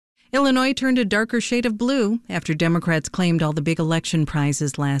Illinois turned a darker shade of blue after Democrats claimed all the big election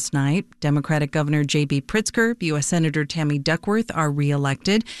prizes last night. Democratic Governor J.B. Pritzker, U.S. Senator Tammy Duckworth are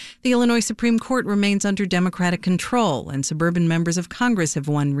reelected. The Illinois Supreme Court remains under Democratic control, and suburban members of Congress have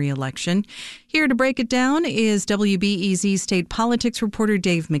won reelection. Here to break it down is WBEZ state politics reporter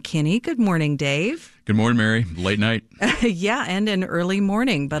Dave McKinney. Good morning, Dave. Good morning, Mary. Late night. Yeah, and an early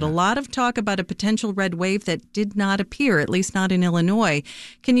morning, but a lot of talk about a potential red wave that did not appear, at least not in Illinois.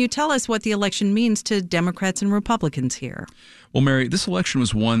 Can you tell us what the election means to Democrats and Republicans here? Well, Mary, this election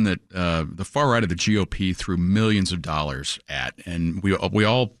was one that the far right of the GOP threw millions of dollars at. And we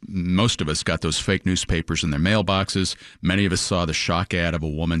all, most of us, got those fake newspapers in their mailboxes. Many of us saw the shock ad of a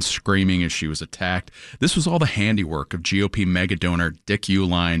woman screaming as she was attacked. This was all the handiwork of GOP mega donor Dick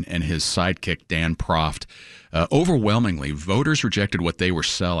Uihlein and his sidekick Dan Proft. Overwhelmingly, voters rejected what they were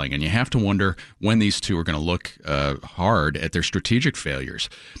selling, and you have to wonder when these two are going to look hard at their strategic failures.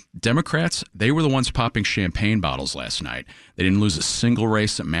 Democrats, they were the ones popping champagne bottles last night. They didn't lose a single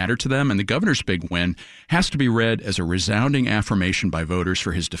race that mattered to them, and the governor's big win has to be read as a resounding affirmation by voters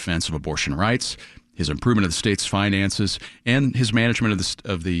for his defense of abortion rights, his improvement of the state's finances, and his management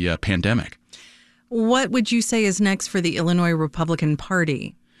of the pandemic. What would you say is next for the Illinois Republican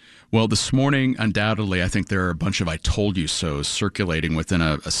Party? Well, this morning, undoubtedly, I think there are a bunch of I told you so's circulating within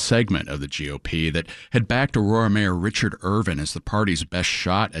a segment of the GOP that had backed Aurora Mayor Richard Irvin as the party's best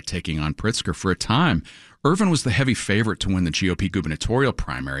shot at taking on Pritzker for a time. Irvin was the heavy favorite to win the GOP gubernatorial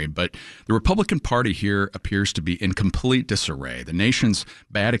primary, but the Republican Party here appears to be in complete disarray. The nation's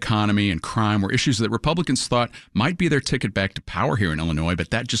bad economy and crime were issues that Republicans thought might be their ticket back to power here in Illinois,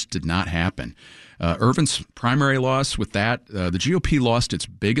 but that just did not happen. Irvin's primary loss with that, the GOP lost its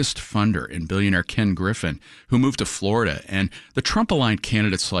biggest funder in billionaire Ken Griffin, who moved to Florida. And the Trump-aligned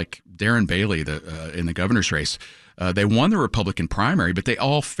candidates like Darren Bailey in the governor's race, they won the Republican primary, but they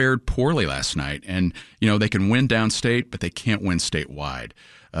all fared poorly last night. And, they can win downstate, but they can't win statewide.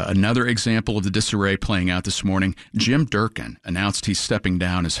 Another example of the disarray playing out this morning, Jim Durkin announced he's stepping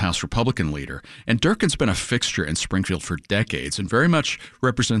down as House Republican leader. And Durkin's been a fixture in Springfield for decades and very much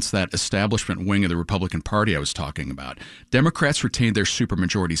represents that establishment wing of the Republican Party I was talking about. Democrats retained their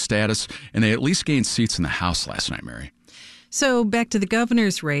supermajority status, and they at least gained seats in the House last night, Mary. So back to the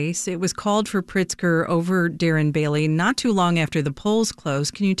governor's race, it was called for Pritzker over Darren Bailey not too long after the polls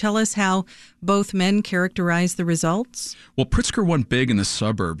closed. Can you tell us how both men characterized the results? Well, Pritzker won big in the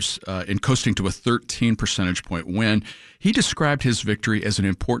suburbs in coasting to a 13 percentage point win. He described his victory as an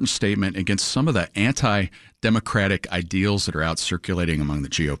important statement against some of the anti-democratic ideals that are out circulating among the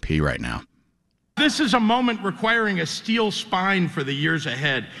GOP right now. This is a moment requiring a steel spine for the years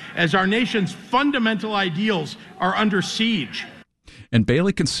ahead, as our nation's fundamental ideals are under siege. And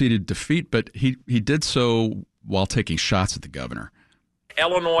Bailey conceded defeat, but he did so while taking shots at the governor.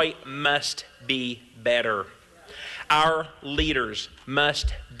 Illinois must be better. Our leaders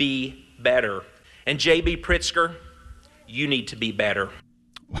must be better. And J.B. Pritzker, you need to be better.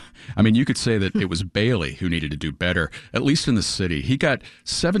 I mean, you could say that it was Bailey who needed to do better, at least in the city. He got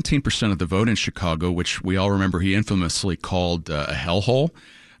 17% of the vote in Chicago, which we all remember he infamously called a hellhole.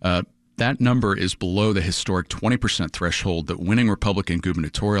 That number is below the historic 20% threshold that winning Republican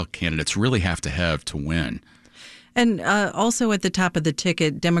gubernatorial candidates really have to win. And also at the top of the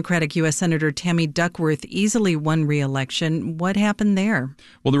ticket, Democratic U.S. Senator Tammy Duckworth easily won re-election. What happened there?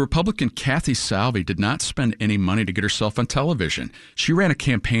 Well, the Republican Kathy Salvi did not spend any money to get herself on television. She ran a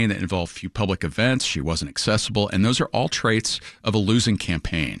campaign that involved few public events. She wasn't accessible. And those are all traits of a losing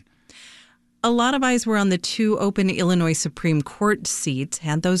campaign. A lot of eyes were on the two open Illinois Supreme Court seats.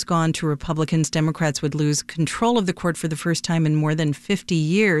 Had those gone to Republicans, Democrats would lose control of the court for the first time in more than 50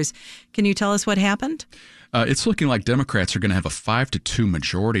 years. Can you tell us what happened? It's looking like Democrats are going to have a 5-2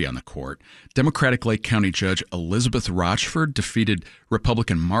 majority on the court. Democratic Lake County Judge Elizabeth Rochford defeated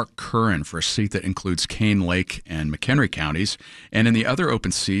Republican Mark Curran for a seat that includes Kane Lake and McKinney counties. And in the other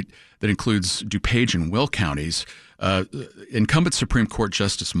open seat that includes DuPage and Will counties, incumbent Supreme Court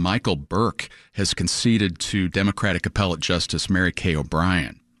Justice Michael Burke has conceded to Democratic Appellate Justice Mary Kay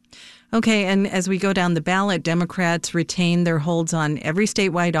O'Brien. Okay, and as we go down the ballot, Democrats retain their holds on every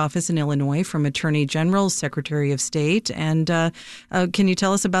statewide office in Illinois, from Attorney General, Secretary of State. And can you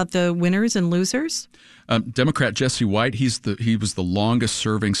tell us about the winners and losers? Democrat Jesse White, he was the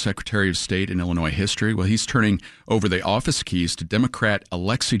longest-serving Secretary of State in Illinois history. Well, he's turning over the office keys to Democrat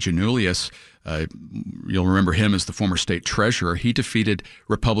Alexi Janulius. You'll remember him as the former state treasurer. He defeated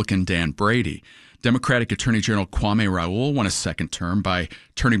Republican Dan Brady. Democratic Attorney General Kwame Raoul won a second term by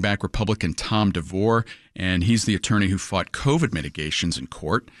turning back Republican Tom DeVore, and he's the attorney who fought COVID mitigations in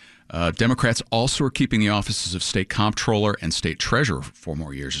court. Democrats also are keeping the offices of state comptroller and state treasurer for 4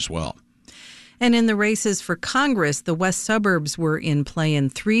 more years as well. And in the races for Congress, the West suburbs were in play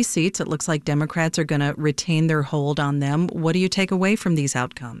in 3 seats. It looks like Democrats are going to retain their hold on them. What do you take away from these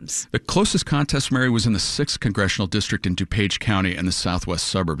outcomes? The closest contest, Mary, was in the 6th congressional district in DuPage County and the southwest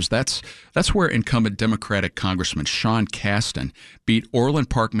suburbs. That's where incumbent Democratic Congressman Sean Casten beat Orland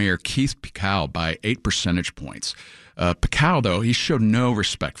Park Mayor Keith Picou by 8 percentage points. Picou, though, he showed no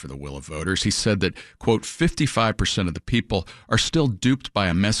respect for the will of voters. He said that, quote, 55% of the people are still duped by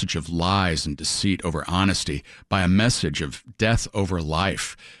a message of lies and deceit over honesty, by a message of death over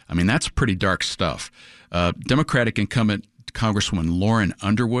life. I mean, that's pretty dark stuff. Democratic incumbent Congresswoman Lauren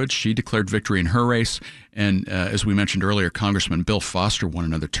Underwood, she declared victory in her race. And as we mentioned earlier, Congressman Bill Foster won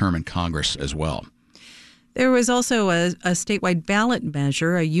another term in Congress as well. There was also a statewide ballot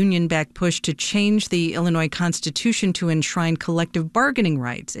measure, a union-backed push to change the Illinois Constitution to enshrine collective bargaining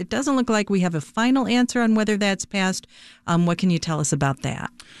rights. It doesn't look like we have a final answer on whether that's passed. What can you tell us about that?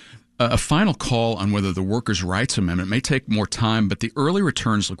 A final call on whether the Workers' Rights Amendment may take more time, but the early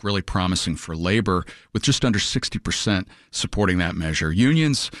returns look really promising for labor, with just under 60% supporting that measure.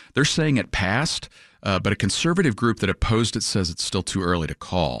 Unions, they're saying it passed, but a conservative group that opposed it says it's still too early to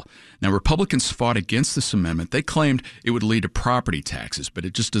call. Now, Republicans fought against this amendment. They claimed it would lead to property taxes, but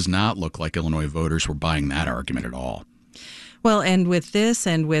it just does not look like Illinois voters were buying that argument at all. Well, and with this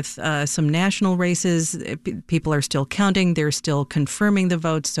and with some national races, people are still counting. They're still confirming the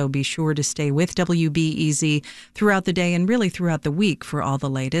votes. So be sure to stay with WBEZ throughout the day and really throughout the week for all the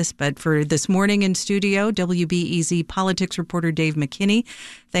latest. But for this morning in studio, WBEZ politics reporter Dave McKinney,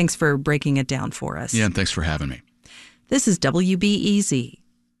 thanks for breaking it down for us. Yeah, and thanks for having me. This is WBEZ.